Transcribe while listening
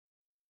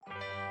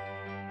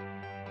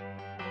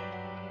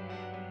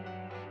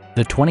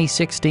The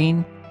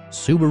 2016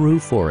 Subaru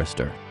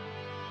Forester.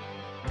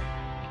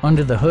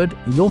 Under the hood,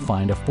 you'll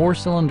find a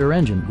 4-cylinder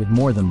engine with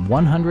more than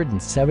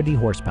 170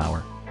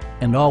 horsepower,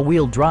 and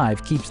all-wheel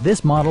drive keeps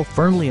this model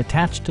firmly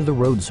attached to the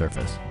road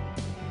surface.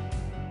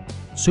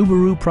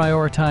 Subaru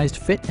prioritized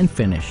fit and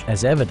finish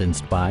as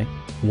evidenced by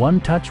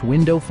one-touch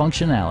window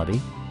functionality,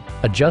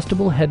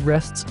 adjustable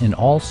headrests in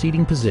all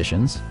seating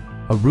positions,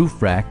 a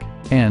roof rack,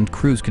 and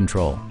cruise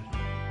control.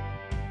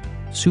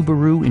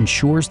 Subaru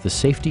ensures the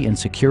safety and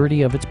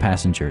security of its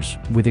passengers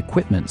with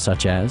equipment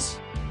such as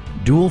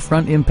dual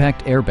front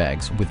impact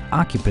airbags with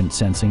occupant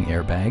sensing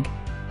airbag,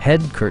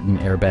 head curtain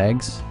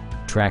airbags,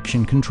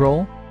 traction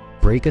control,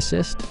 brake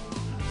assist,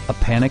 a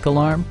panic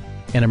alarm,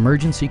 an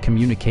emergency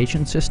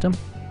communication system,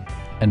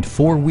 and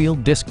 4-wheel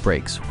disc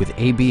brakes with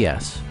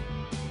ABS.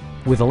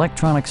 With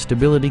electronic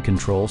stability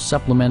control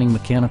supplementing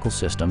mechanical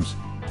systems,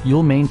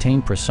 you'll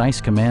maintain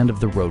precise command of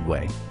the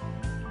roadway.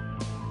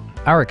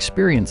 Our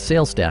experienced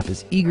sales staff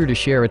is eager to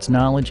share its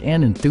knowledge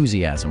and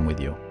enthusiasm with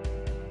you.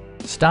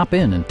 Stop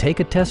in and take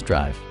a test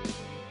drive.